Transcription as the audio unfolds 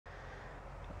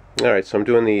Alright, so I'm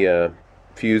doing the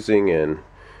fusing and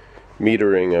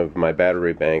metering of my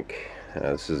battery bank.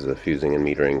 This is the fusing and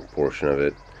metering portion of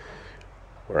it,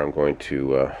 where I'm going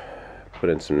to put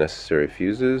in some necessary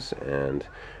fuses, and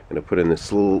I'm going to put in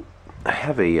this little, I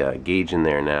have a gauge in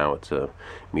there now. It's a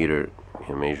meter,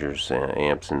 measures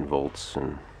amps and volts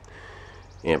and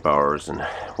amp hours and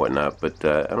whatnot, but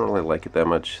I don't really like it that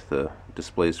much. The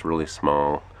display's really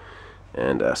small,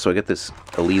 and so I got this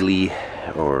AiLi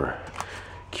or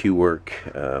Q-Work,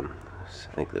 I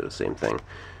think they're the same thing,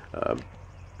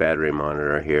 battery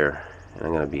monitor here, and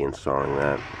I'm going to be installing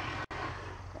that.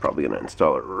 Probably going to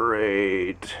install it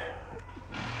right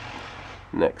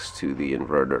next to the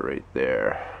inverter right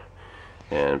there.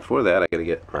 And for that I got to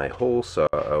get my hole saw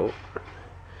out,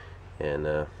 and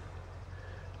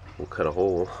we'll cut a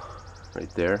hole right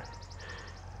there,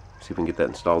 see if we can get that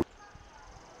installed.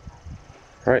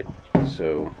 Alright,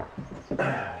 so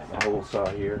my hole saw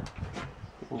here,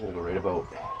 I'm going to go right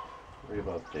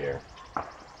about there.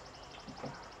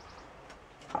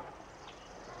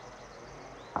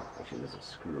 Actually, there's a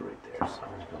screw right there, so I'm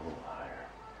going to go a little higher.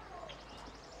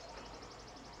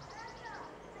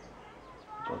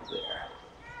 About there.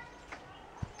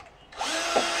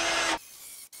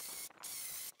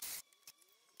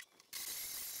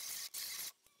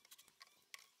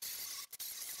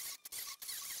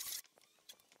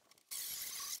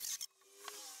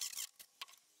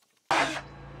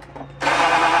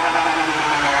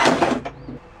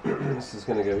 This is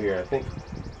going to go here. I think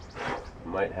I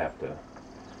might have to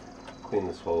clean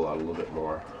this hole out a little bit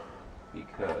more,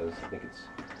 because I think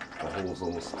my hole's a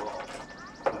little small.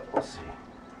 But we'll see.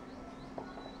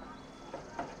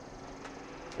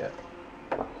 Yeah,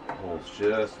 the hole's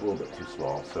just a little bit too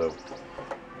small. So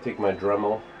take my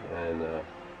Dremel and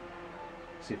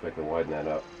see if I can widen that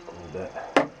up a little bit.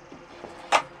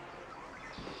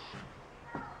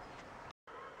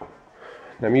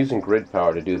 I'm using grid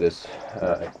power to do this.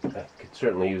 I could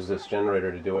certainly use this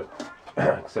generator to do it,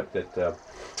 except that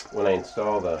when I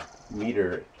install the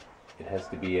meter, it has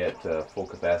to be at full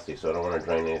capacity, so I don't want to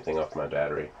drain anything off my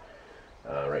battery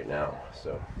right now.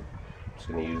 So I'm just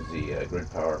going to use the grid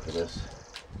power for this.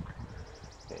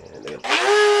 And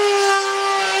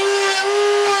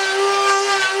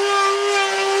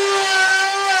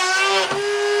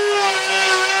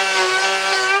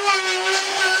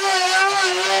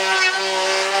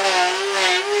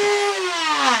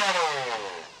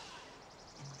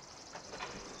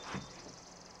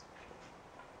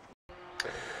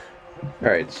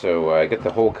Alright, so I got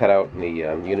the hole cut out and the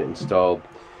unit installed.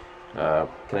 Can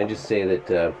I just say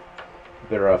that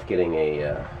better off getting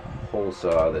a hole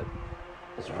saw that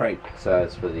is the right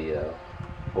size for the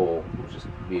hole, which just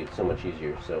be so much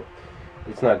easier. So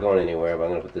it's not going anywhere, but I'm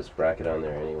going to put this bracket on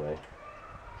there anyway,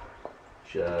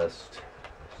 just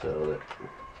so that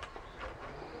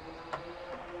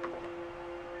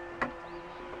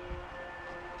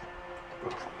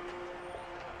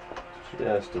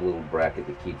just a little bracket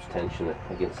that keeps tension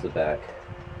against the back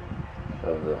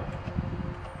of the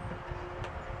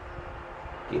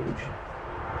gauge.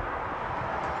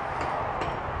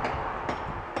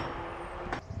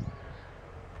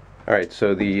 Alright,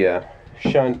 so the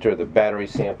shunt or the battery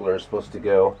sampler is supposed to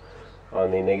go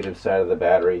on the negative side of the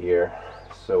battery here.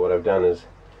 So what I've done is,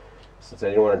 since I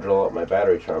didn't want to drill out my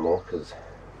battery terminal, because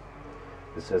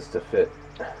this has to fit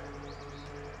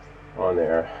on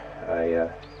there,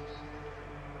 I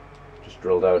just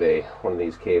drilled out one of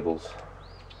these cables.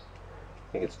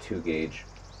 I think it's 2 gauge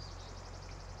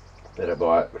that I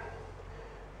bought,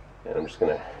 and I'm just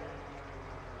gonna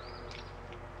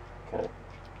kind of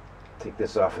take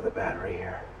this off of the battery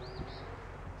here.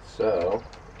 So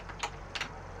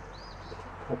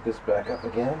put this back up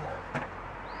again.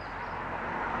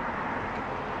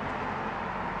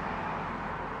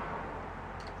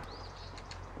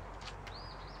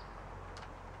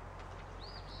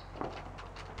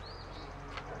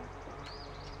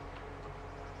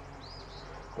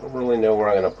 I don't really know where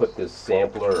I'm going to put this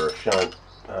sampler or shunt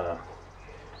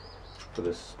for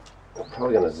this. I'm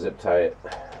probably going to zip tie it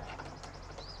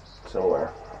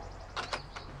somewhere.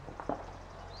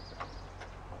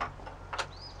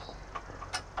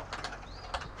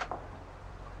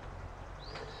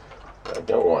 What I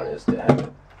don't want is to have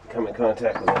it come in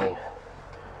contact with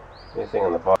anything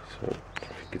on the box. So if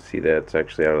you can see that, it's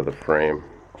actually out of the frame,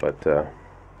 but let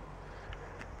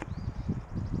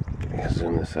me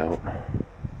zoom this out.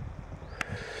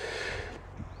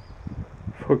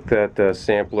 Hook that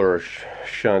sampler or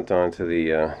shunt onto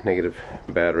the negative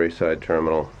battery side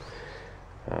terminal.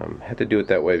 Had to do it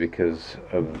that way because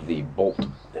of the bolt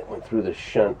that went through the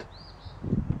shunt.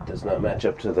 Does not match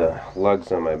up to the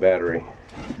lugs on my battery.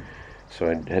 So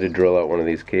I had to drill out one of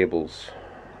these cables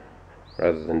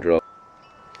rather than drill.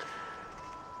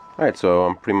 Alright, so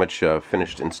I'm pretty much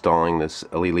finished installing this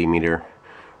AiLi meter,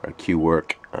 or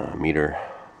Q-Work meter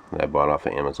that I bought off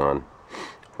of Amazon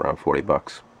for around 40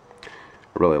 bucks. I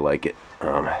really like it.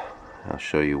 I'll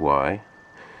show you why.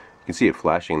 You can see it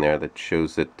flashing there. That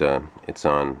shows that it's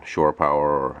on shore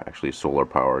power, or actually solar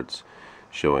power. It's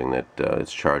showing that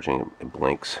it's charging. It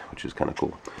blinks, which is kind of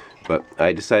cool. But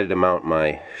I decided to mount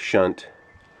my shunt,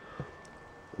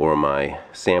 or my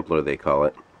sampler they call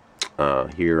it,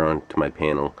 here onto my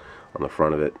panel on the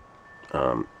front of it.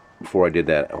 Before I did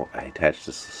that, I attached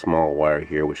this small wire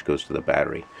here which goes to the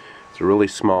battery. It's a really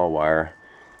small wire,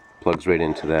 plugs right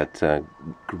into that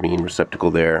green receptacle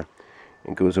there,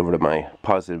 and goes over to my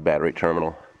positive battery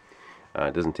terminal.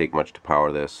 It doesn't take much to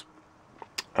power this,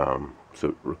 so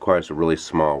it requires a really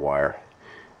small wire,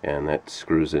 and that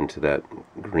screws into that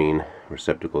green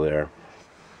receptacle there.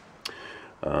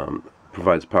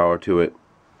 Provides power to it,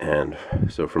 and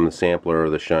so from the sampler or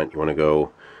the shunt, you want to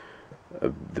go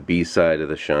the B side of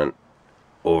the shunt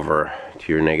over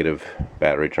to your negative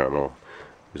battery terminal.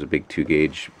 There's a big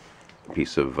 2-gauge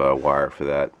piece of wire for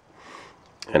that,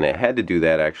 and I had to do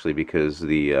that actually because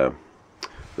the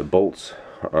bolts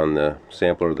on the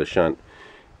sampler or the shunt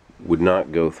would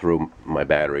not go through my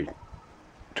battery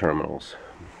terminals.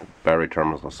 Battery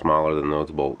terminals are smaller than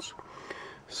those bolts,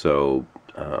 so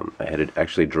I had to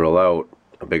actually drill out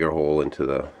a bigger hole into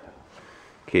the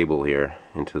cable here,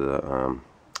 into the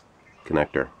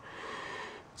connector,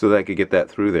 so that I could get that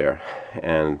through there.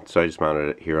 And so I just mounted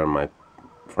it here on my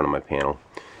front of my panel.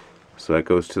 So that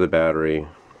goes to the battery,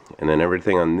 and then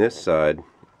everything on this side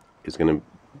is going to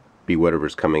be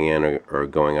whatever's coming in or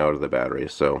going out of the battery.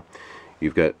 So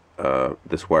you've got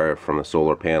this wire from the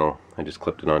solar panel. I just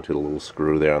clipped it onto the little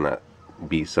screw there on that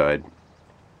B side.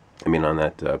 I mean on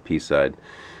that P side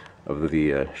of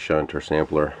the shunt or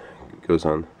sampler. It goes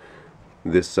on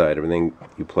this side. Everything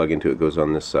you plug into it goes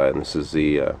on this side, and this is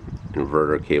the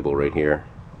inverter cable right here.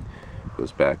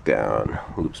 Goes back down,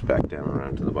 loops back down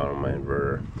around to the bottom of my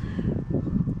inverter,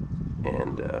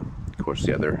 and of course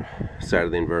the other side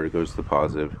of the inverter goes to the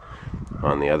positive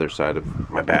on the other side of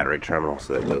my battery terminal.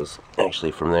 So that goes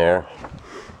actually from there,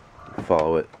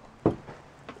 follow it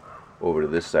over to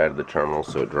this side of the terminal,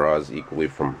 so it draws equally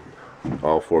from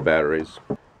all 4 batteries.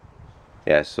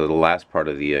 Yeah, so the last part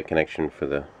of the connection for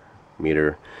the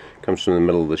meter comes from the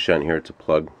middle of the shunt here. It's a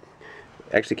plug.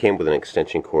 It actually came with an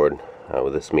extension cord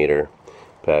with this meter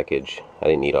package. I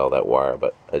didn't need all that wire,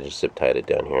 but I just zip tied it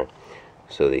down here.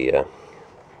 So the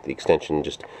extension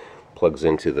just plugs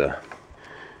into the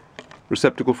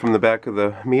receptacle from the back of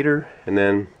the meter, and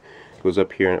then goes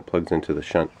up here and it plugs into the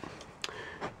shunt.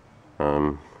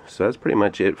 So that's pretty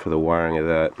much it for the wiring of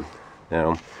that.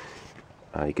 Now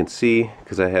you can see,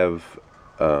 because I have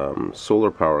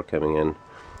solar power coming in,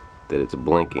 that it's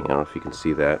blinking. I don't know if you can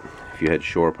see that. If you had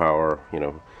shore power, you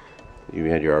know, you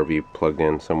had your RV plugged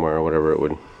in somewhere or whatever, it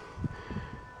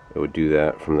would do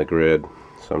that from the grid.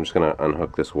 So I'm just going to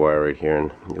unhook this wire right here,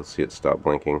 and you'll see it stop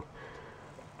blinking.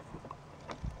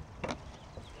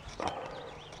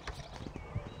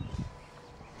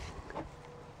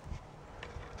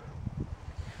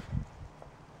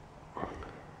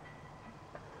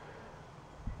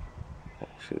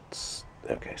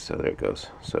 Okay, so there it goes.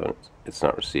 So it's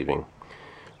not receiving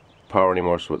power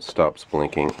anymore, so it stops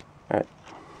blinking. Alright,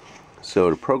 so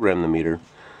to program the meter,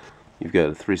 you've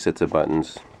got 3 sets of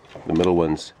buttons. The middle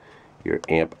one's your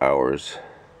amp hours.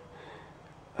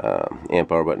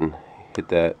 Amp hour button, hit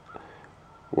that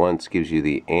once, gives you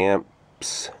the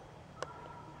amps,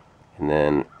 and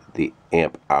then the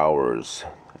amp hours.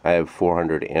 I have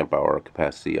 400 amp hour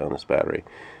capacity on this battery.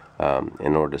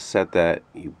 In order to set that,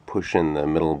 you push in the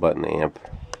middle button, the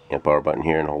amp hour button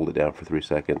here, and hold it down for 3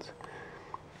 seconds.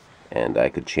 And I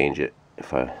could change it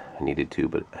if I needed to,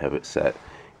 but I have it set.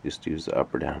 Just use the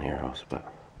up or down arrows,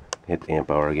 but hit the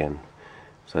amp hour again.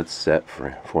 So that's set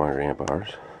for 400 amp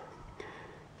hours.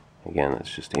 Again,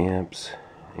 that's just amps,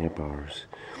 amp hours.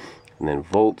 And then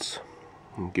volts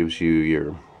gives you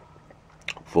your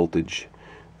voltage.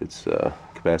 It's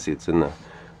capacity that's in the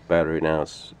battery now.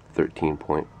 It's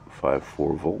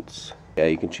 13.54 volts. Yeah,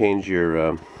 you can change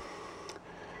your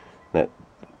that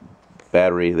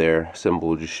battery there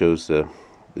symbol just shows the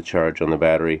charge on the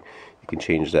battery. You can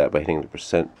change that by hitting the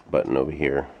percent button over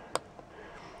here,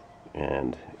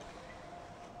 and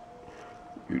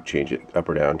you change it up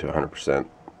or down to 100%.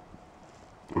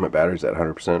 My battery's at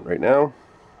 100% right now,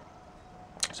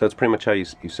 so that's pretty much how you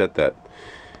set that,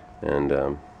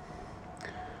 and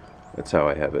that's how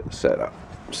I have it set up.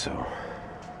 So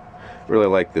really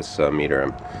like this meter.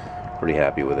 I'm pretty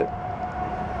happy with it.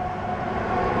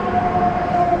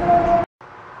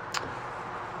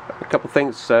 couple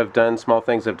things I've done, small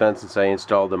things I've done since I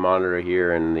installed the monitor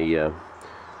here, and the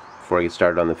before I get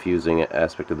started on the fusing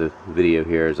aspect of the video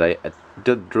here, is I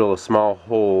did drill a small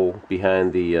hole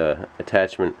behind the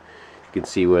attachment. You can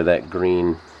see where that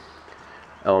green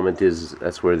element is.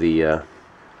 That's where the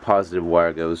positive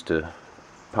wire goes to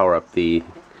power up the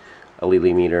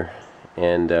AiLi meter,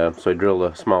 and so I drilled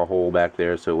a small hole back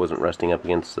there so it wasn't resting up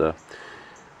against the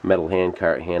metal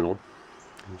handcart handle,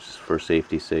 just for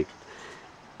safety's sake.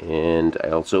 And I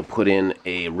also put in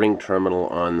a ring terminal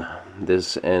on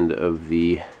this end of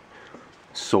the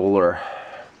solar.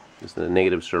 This is the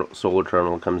negative solar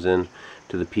terminal, comes in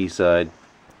to the P side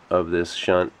of this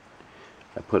shunt.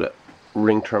 I put a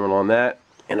ring terminal on that,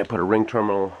 and I put a ring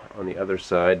terminal on the other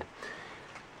side,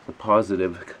 the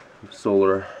positive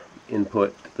solar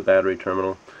input to the battery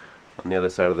terminal on the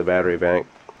other side of the battery bank.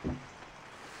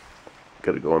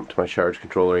 Got to go up to my charge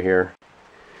controller here,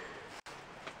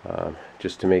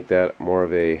 just to make that more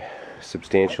of a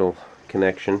substantial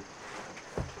connection.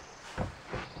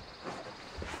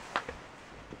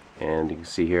 And you can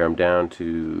see here I'm down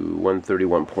to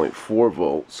 131.4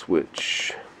 volts,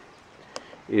 which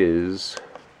is,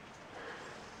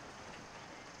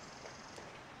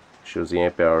 shows the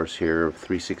amp hours here of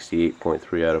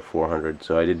 368.3 out of 400.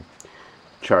 So I did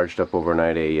charged up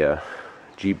overnight a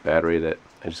Jeep battery that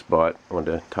I just bought. I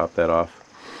wanted to top that off,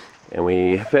 and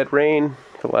we have had rain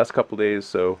for the last couple days,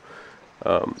 so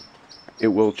it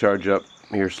will charge up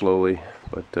here slowly,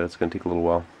 but it's going to take a little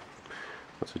while.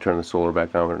 Once we turn the solar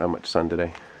back on, there's not much sun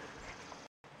today.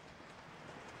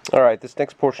 Alright, this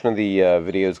next portion of the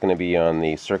video is going to be on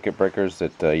the circuit breakers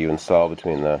that you install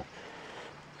between the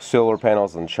solar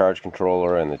panels and the charge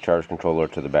controller, and the charge controller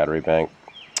to the battery bank.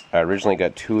 I originally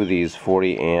got two of these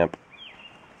 40 amp.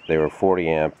 They were 40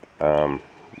 amp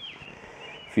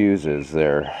fuses.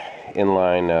 They're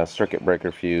inline circuit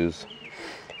breaker fuse,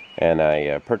 and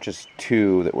I purchased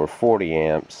two that were 40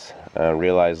 amps.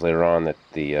 Realized later on that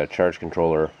the charge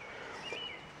controller,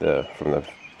 from the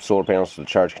solar panels to the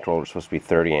charge controller, is supposed to be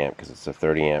 30 amp because it's a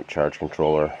 30 amp charge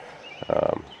controller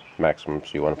maximum,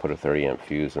 so you want to put a 30 amp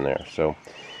fuse in there. So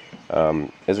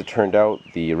as it turned out,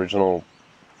 the original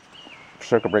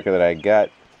circuit breaker that I got,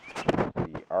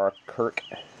 the RKURCK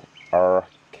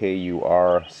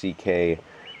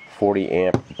 40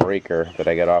 amp breaker that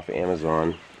I got off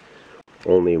Amazon,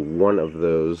 only one of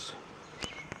those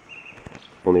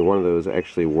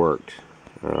actually worked.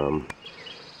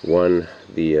 One,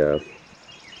 the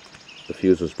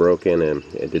fuse was broken and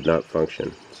it did not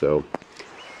function, so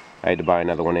I had to buy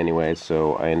another one anyway.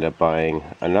 So I ended up buying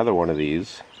another one of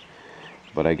these,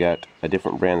 but I got a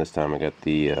different brand this time. I got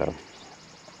the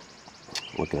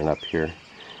looking it up here,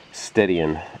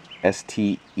 Cedar,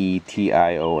 S-T-E-T-I-O-N,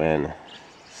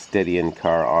 Cedar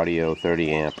car audio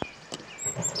 30 amp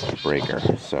breaker.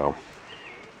 So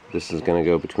this is going to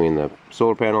go between the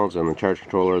solar panels and the charge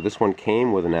controller. This one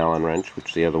came with an Allen wrench,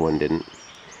 which the other one didn't.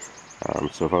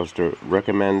 So if I was to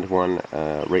recommend one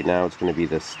right now, it's going to be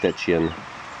the Cedar,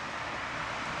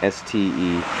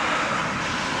 S-T-E-T-I-O-N,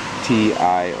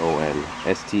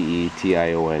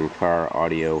 S-T-E-T-I-O-N car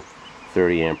audio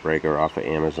 30 amp breaker off of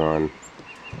Amazon.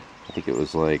 I think it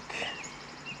was like,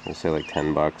 I'd say like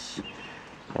 10 bucks,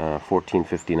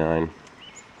 $14.59,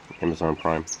 Amazon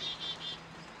Prime.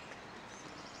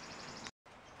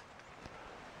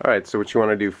 Alright, so what you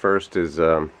want to do first is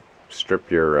strip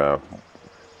your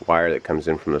wire that comes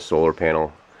in from the solar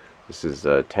panel. This is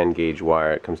a 10 gauge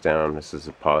wire. It comes down. This is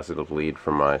a positive lead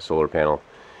from my solar panel.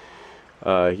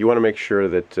 You want to make sure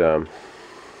that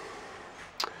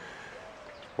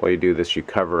while you do this, you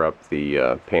cover up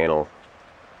the panel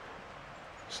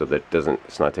so that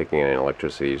it's not taking any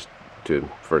electricity. Just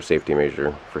for a safety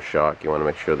measure for shock, you want to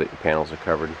make sure that your panels are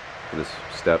covered for this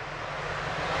step.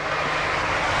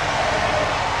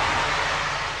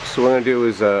 So what I'm going to do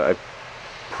is I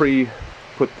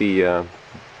put the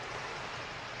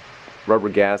rubber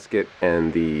gasket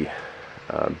and the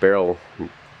barrel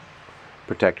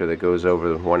protector that goes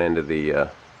over one end of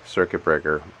the circuit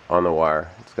breaker on the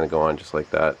wire. It's going to go on just like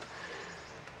that.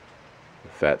 The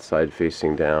fat side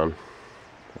facing down,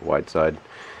 the wide side.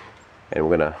 And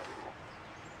we're going to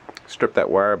strip that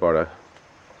wire about a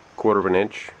 1/4 of an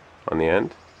inch on the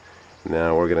end.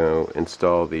 Now we're going to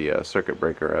install the circuit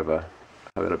breaker. I have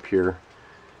it up here,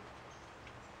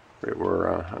 right where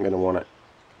I'm going to want it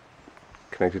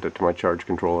connected it to my charge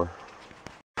controller.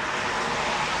 It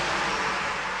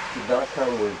does not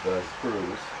come with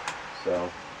screws, so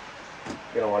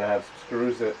you're going to want to have some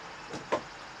screws that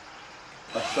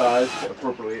are sized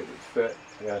appropriately. It would fit.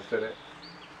 You got to fit it.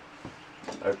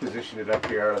 I've positioned it up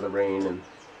here out of the rain and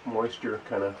moisture,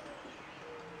 kind of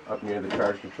up near the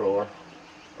charge controller.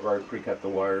 I've already pre-cut the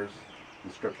wires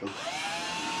and stripped them.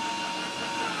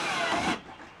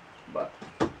 But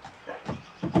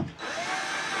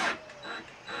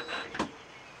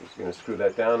just going to screw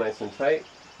that down nice and tight.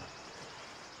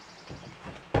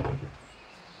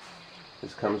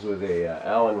 This comes with a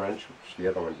Allen wrench, which the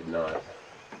other one did not.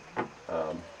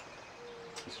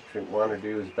 What you want to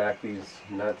do is back these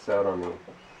nuts out on the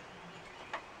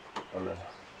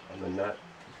nut,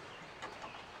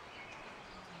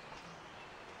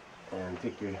 and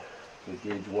take your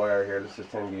gauge wire here. This is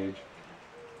 10 gauge.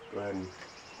 Go ahead and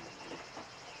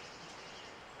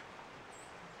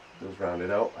just round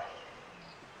it out.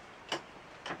 Get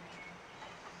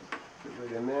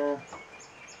right in there.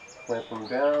 Clamp them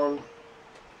down.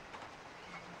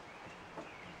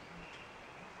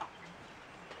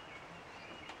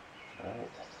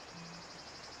 Alright.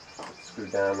 Screw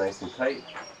down nice and tight,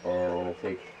 and I'm going to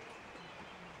take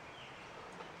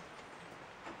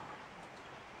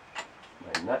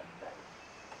my nut,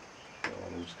 and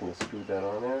I'm just going to screw that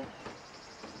on there.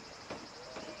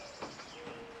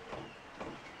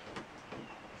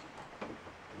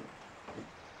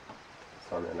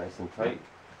 It's on there nice and tight.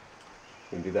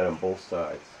 You can do that on both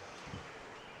sides.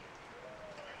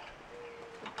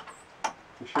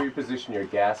 Make sure you position your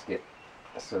gasket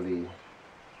so the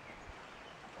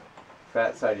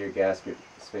fat side of your gasket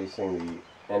is facing the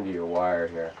end of your wire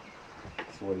here.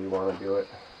 So what do you want to do it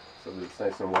so that it's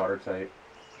nice and watertight.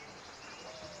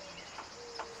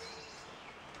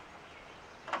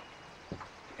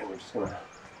 And we're just going to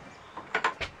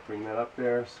bring that up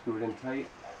there, screw it in tight,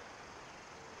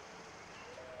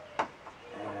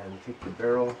 and take the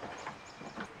barrel,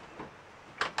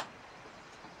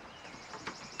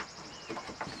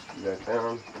 screw that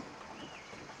down.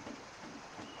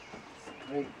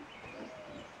 Right.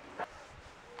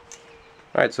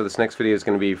 Alright, so this next video is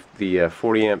going to be the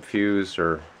 40 amp fuse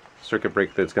or circuit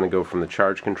breaker that's going to go from the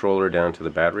charge controller down to the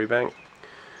battery bank.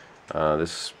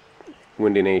 This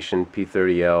Windy Nation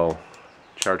P30L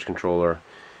charge controller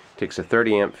takes a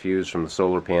 30 amp fuse from the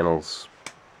solar panels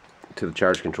to the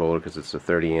charge controller because it's a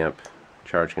 30 amp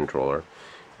charge controller,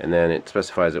 and then it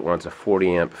specifies it wants a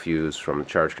 40 amp fuse from the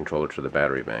charge controller to the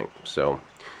battery bank. So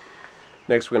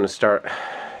next we're going to start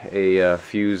a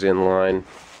fuse in line.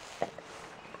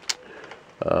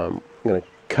 I'm going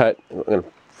to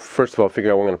first of all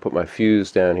figure out where I'm going to put my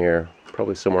fuse down here,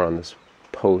 probably somewhere on this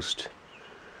post,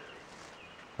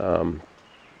 and I'm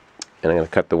going to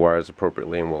cut the wires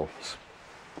appropriately, and we'll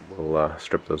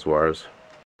strip those wires.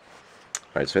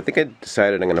 Alright, so I think I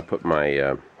decided I'm going to put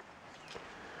my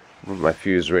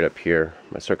fuse right up here.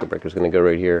 My circuit breaker is going to go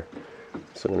right here,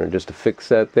 so I'm going to just affix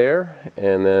that there,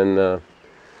 and then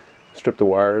strip the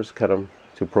wires, cut them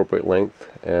to appropriate length,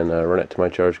 and run it to my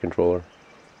charge controller.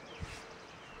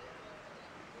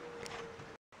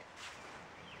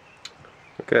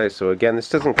 Okay, so again, this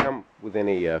doesn't come with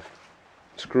any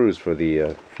screws for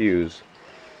the fuse,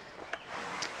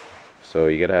 so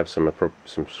you gotta have some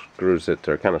screws that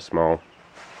are kind of small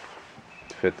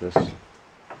to fit this.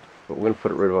 But we're gonna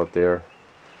put it right about there.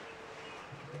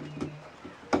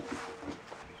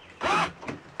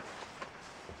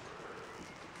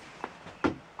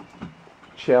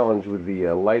 Challenge with the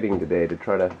lighting today to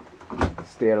try to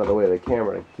stay out of the way of the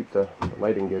camera and keep the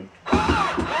lighting good.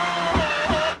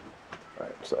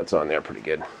 Alright, so that's on there pretty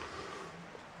good.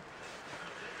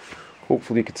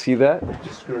 Hopefully you can see that.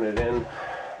 Just screwing it in.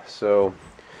 So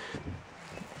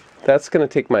that's going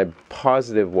to take my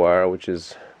positive wire, which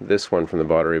is this one from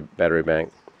the battery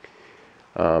bank.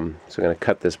 So I'm going to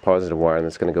cut this positive wire, and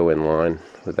that's going to go in line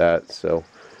with that. So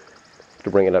to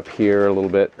bring it up here a little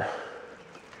bit.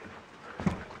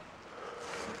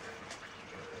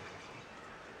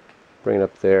 Bring it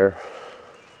up there,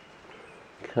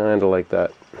 kind of like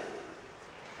that.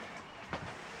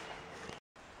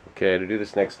 Okay, to do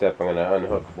this next step, I'm going to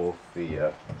unhook both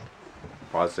the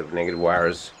positive and negative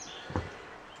wires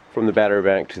from the battery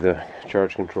bank to the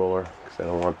charge controller, because I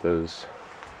don't want those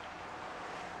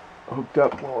hooked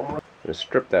up while I'm running. I'm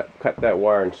going to cut that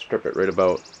wire and strip it right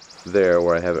about there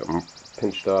where I have it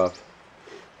pinched off.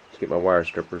 Let's get my wire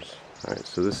strippers. Alright,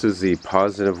 so this is the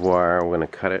positive wire. I'm going to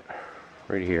cut it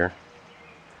right here.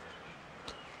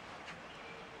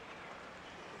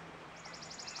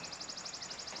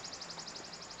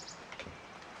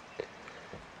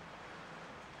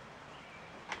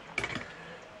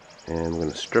 And I'm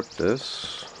going to strip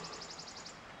this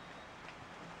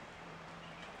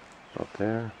up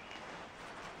there.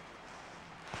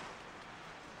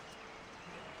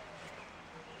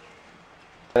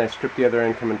 And I stripped the other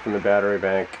end coming from the battery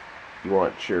bank. You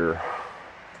want your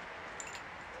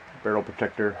barrel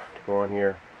protector to go on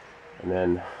here, and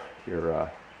then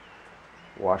your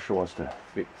washer wants to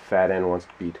fat end wants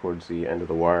to be towards the end of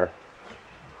the wire,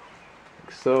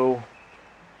 like so.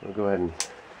 We'll go ahead and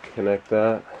connect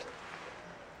that.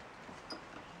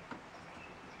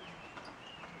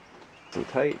 And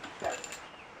tight,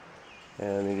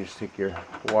 and then you just take your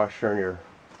washer and your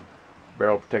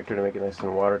barrel protector to make it nice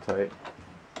and watertight.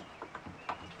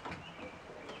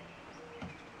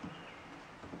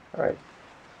 Alright,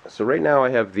 so right now I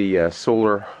have the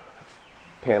solar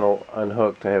panel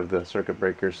unhooked. I have the circuit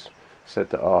breakers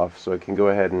set to off, so I can go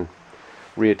ahead and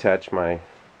reattach my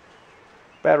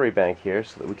battery bank here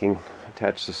so that we can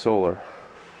attach the solar.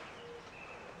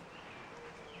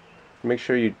 Make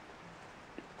sure you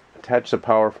attach the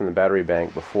power from the battery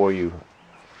bank before you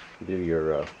do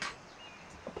your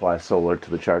apply solar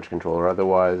to the charge controller.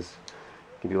 Otherwise,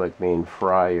 you can do like me and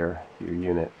fry your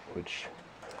unit. Which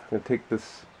I'm going to take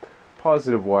this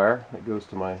positive wire that goes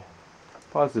to my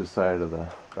positive side of the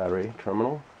battery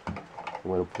terminal. I'm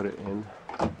going to put it in.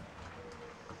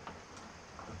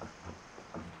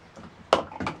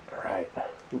 Alright,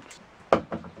 oops.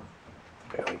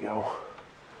 There we go.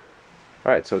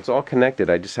 Alright, so it's all connected.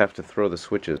 I just have to throw the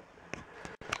switches.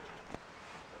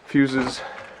 Fuses,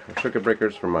 circuit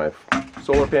breakers for my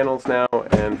solar panels now,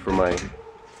 and for my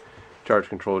charge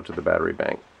controller to the battery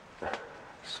bank.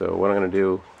 So what I'm going to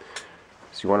do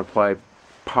is you want to apply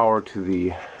power to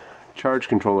the charge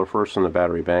controller first on the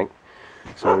battery bank.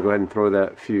 So I'm going to go ahead and throw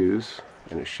that fuse,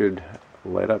 and it should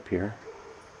light up here.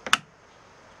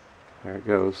 There it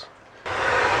goes.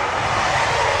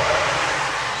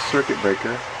 Circuit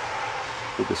breaker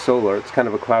with the solar. It's kind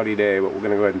of a cloudy day, but we're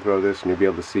going to go ahead and throw this, and you'll be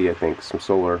able to see, I think, some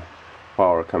solar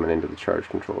power coming into the charge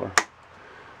controller.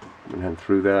 I'm going to head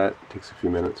through that. It takes a few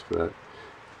minutes for that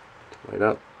to light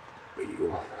up, but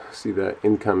you'll see that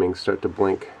incoming start to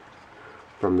blink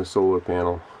from the solar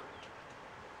panel.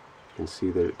 You can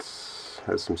see that it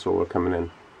has some solar coming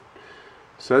in.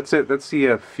 So that's it. That's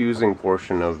the fusing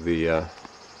portion of the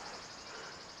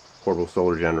portable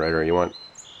solar generator. You want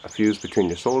a fuse between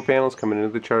your solar panels coming into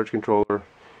the charge controller,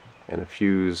 and a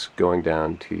fuse going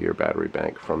down to your battery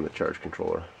bank from the charge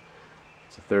controller.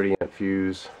 It's a 30 amp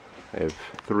fuse. I have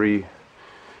 3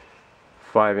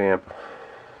 5 amp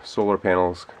solar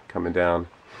panels coming down.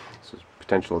 So it's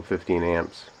potential of 15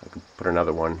 amps. I could put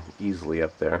another one easily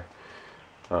up there,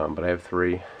 but I have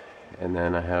 3, and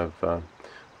then I have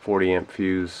 40 amp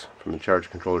fuse from the charge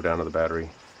controller down to the battery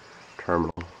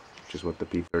terminal, which is what the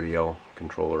P30L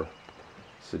controller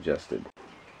suggested.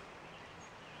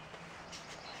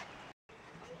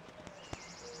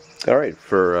 Alright,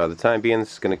 for the time being,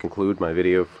 this is going to conclude my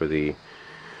video for the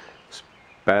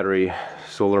battery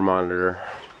solar monitor,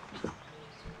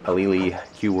 AiLi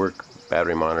QWork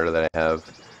battery monitor that I have,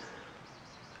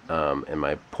 and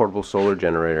my portable solar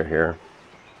generator here,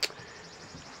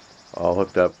 all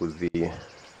hooked up with the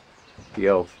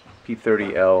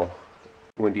P30L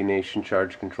Windy Nation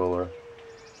charge controller,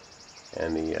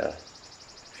 and the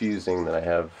fusing that I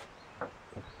have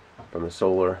from the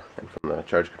solar and from the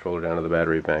charge controller down to the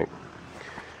battery bank.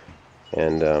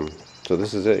 And so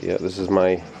this is it. Yeah, this is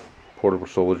my portable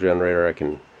solar generator. I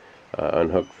can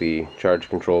unhook the charge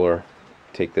controller,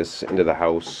 take this into the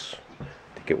house,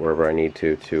 take it wherever I need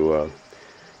to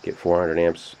get 400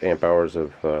 amp hours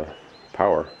of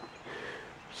power.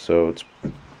 So it's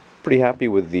pretty happy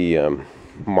with the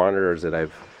monitors that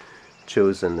I've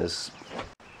chosen. This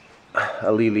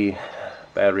AiLi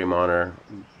battery monitor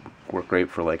work great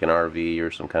for like an RV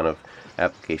or some kind of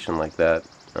application like that.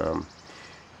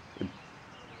 It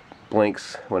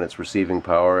blinks when it's receiving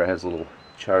power. It has a little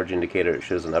charge indicator. It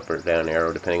shows an up or down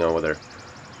arrow depending on whether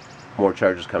more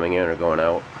charge is coming in or going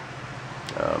out.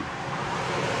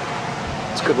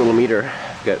 It's a good little meter.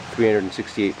 I've got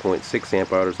 368.6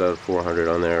 amp hours out of 400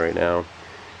 on there right now.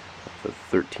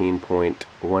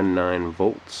 13.19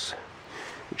 volts.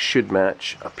 It should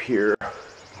match up here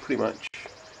pretty much.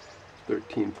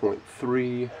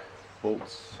 13.3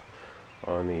 volts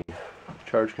on the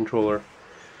charge controller.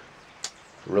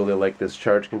 Really like this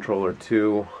charge controller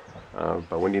too.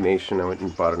 By Windy Nation, I went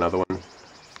and bought another one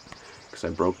because I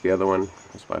broke the other one.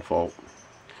 It's my fault.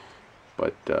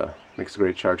 But makes a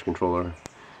great charge controller.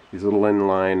 These little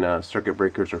inline circuit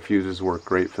breakers or fuses work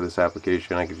great for this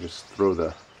application. I could just throw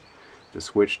the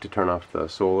switch to turn off the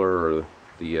solar or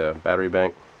the battery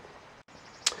bank.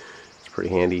 It's pretty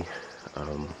handy.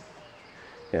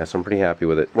 Yeah, so I'm pretty happy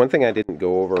with it. One thing I didn't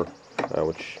go over,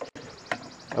 which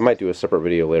I might do a separate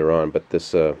video later on, but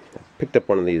this I picked up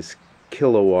one of these the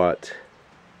Kilowatt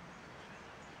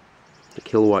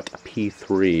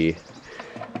P3.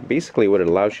 Basically what it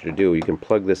allows you to do, you can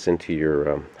plug this into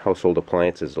your household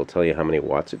appliances. It'll tell you how many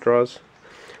watts it draws.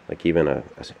 like even a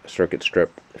circuit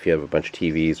strip. If you have a bunch of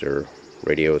TVs or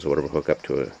radios or whatever hook up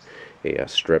to a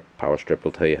strip, power strip,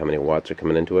 will tell you how many watts are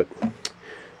coming into it.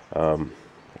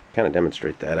 Kind of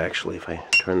demonstrate that actually if I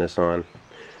turn this on.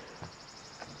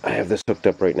 I have this hooked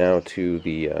up right now to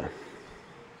the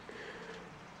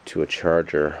to a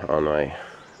charger on my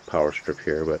power strip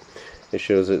here, but it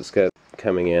shows it's got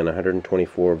coming in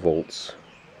 124 volts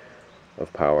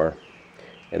of power,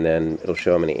 and then it'll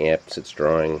show how many amps it's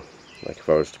drawing. Like if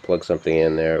I was to plug something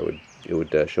in there, it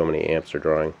would show how many amps are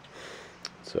drawing.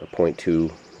 It's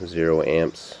 0.20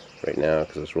 amps right now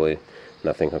because there's really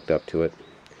nothing hooked up to it.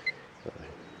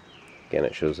 Again,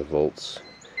 it shows the volts,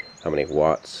 how many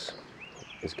watts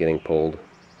is getting pulled.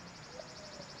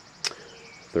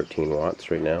 13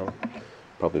 watts right now,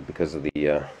 probably because of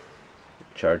the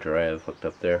charger I have hooked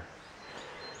up there.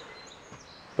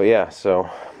 But yeah, so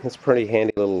it's a pretty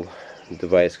handy little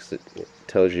device because it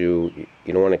tells you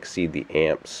you don't want to exceed the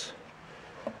amps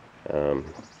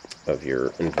of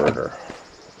your inverter.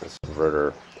 This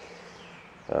inverter,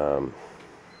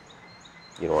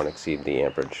 you don't want to exceed the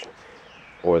amperage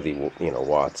or the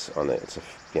watts on it. It's a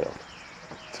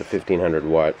it's a 1500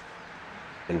 watt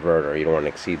inverter. You don't want to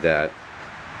exceed that.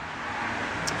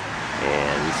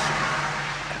 And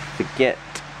I forget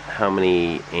how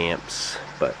many amps,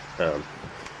 but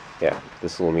yeah,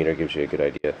 this little meter gives you a good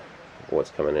idea of what's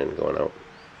coming in and going out.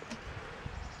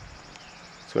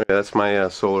 So anyway, that's my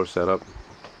solar setup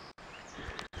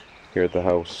here at the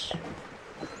house.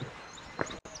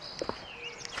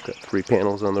 Got 3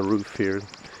 panels on the roof here.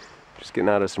 Just getting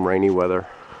out of some rainy weather.